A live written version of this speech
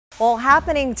Well,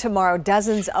 happening tomorrow,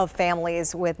 dozens of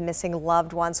families with missing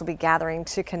loved ones will be gathering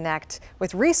to connect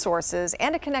with resources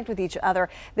and to connect with each other.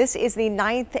 This is the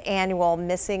 9th annual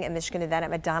Missing in Michigan event at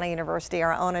Madonna University.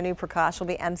 Our own Anu Prakash will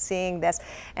be emceeing this.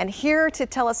 And here to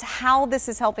tell us how this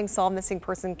is helping solve missing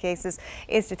person cases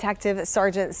is Detective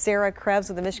Sergeant Sarah Krebs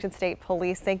with the Michigan State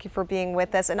Police. Thank you for being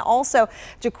with us. And also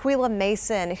Jaquila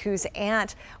Mason, whose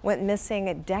aunt went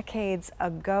missing decades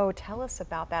ago. Tell us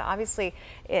about that. Obviously,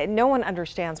 no one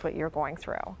understands what you're going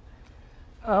through.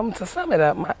 To sum it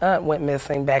up, my aunt went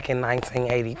missing back in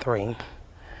 1983.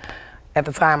 At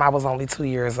the time, I was only 2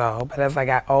 years old, but as I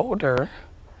got older,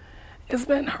 it's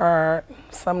been hard.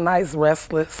 Some nights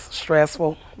restless,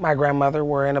 stressful. My grandmother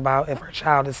worrying about if her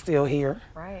child is still here.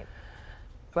 Right.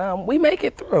 We make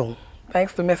it through,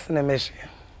 thanks to Missing in Michigan.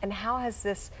 And how has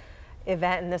this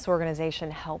event and this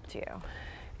organization helped you?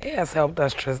 It has helped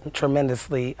us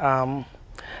tremendously.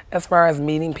 As far as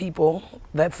meeting people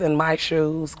that's in my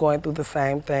shoes, going through the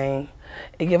same thing,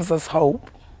 it gives us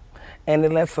hope, and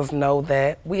it lets us know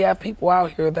that we have people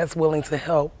out here that's willing to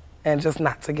help and just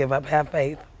not to give up, have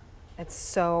faith. It's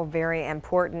so very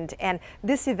important, and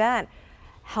this event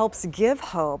helps give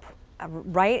hope,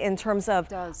 right, in terms of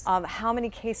how many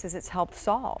cases it's helped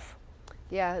solve.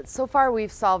 Yeah, so far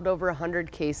we've solved over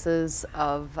 100 cases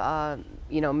of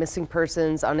missing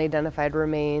persons, unidentified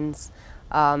remains.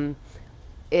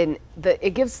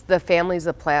 It gives the families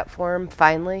a platform,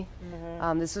 finally.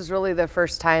 Mm-hmm. This is really the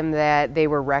first time that they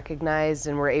were recognized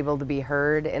and were able to be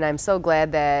heard, and I'm so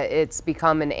glad that it's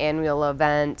become an annual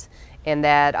event and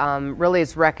that really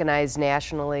it's recognized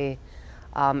nationally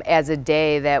as a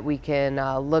day that we can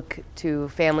look to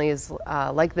families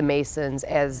like the Masons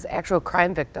as actual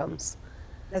crime victims.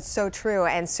 That's so true,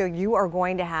 and so you are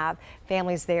going to have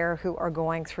families there who are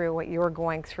going through what you're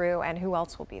going through, and who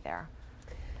else will be there?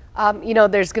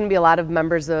 There's going to be a lot of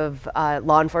members of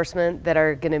law enforcement that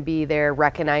are going to be there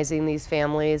recognizing these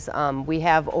families. We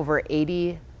have over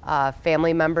 80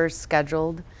 family members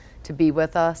scheduled to be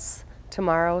with us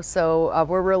tomorrow, so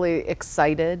we're really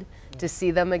excited to see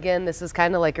them again. This is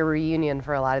kind of like a reunion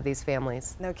for a lot of these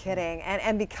families. No kidding.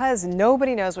 And because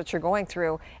nobody knows what you're going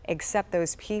through except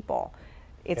those people,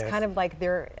 it's kind of like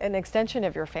they're an extension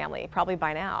of your family, probably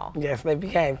by now. Yes, they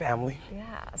became family.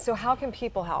 Yeah. So how can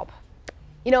people help?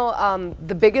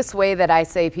 The biggest way that I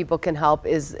say people can help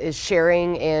is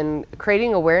sharing and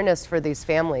creating awareness for these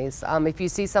families. If you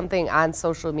see something on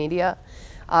social media,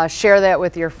 share that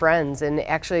with your friends and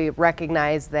actually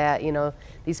recognize that,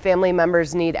 these family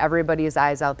members need everybody's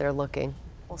eyes out there looking.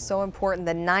 Well, so important.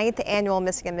 The 9th annual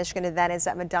Missing in Michigan event is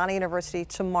at Madonna University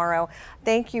tomorrow.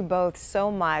 Thank you both so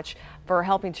much for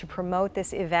helping to promote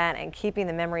this event and keeping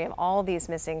the memory of all these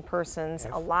missing persons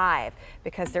alive,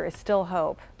 because there is still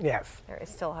hope. Yes. There is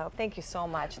still hope. Thank you so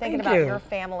much. Thinking about your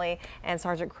family and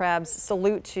Sergeant Krebs,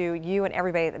 salute to you and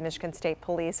everybody at the Michigan State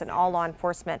Police and all law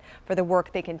enforcement for the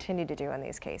work they continue to do in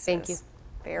these cases. Thank you.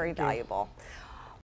 Very valuable.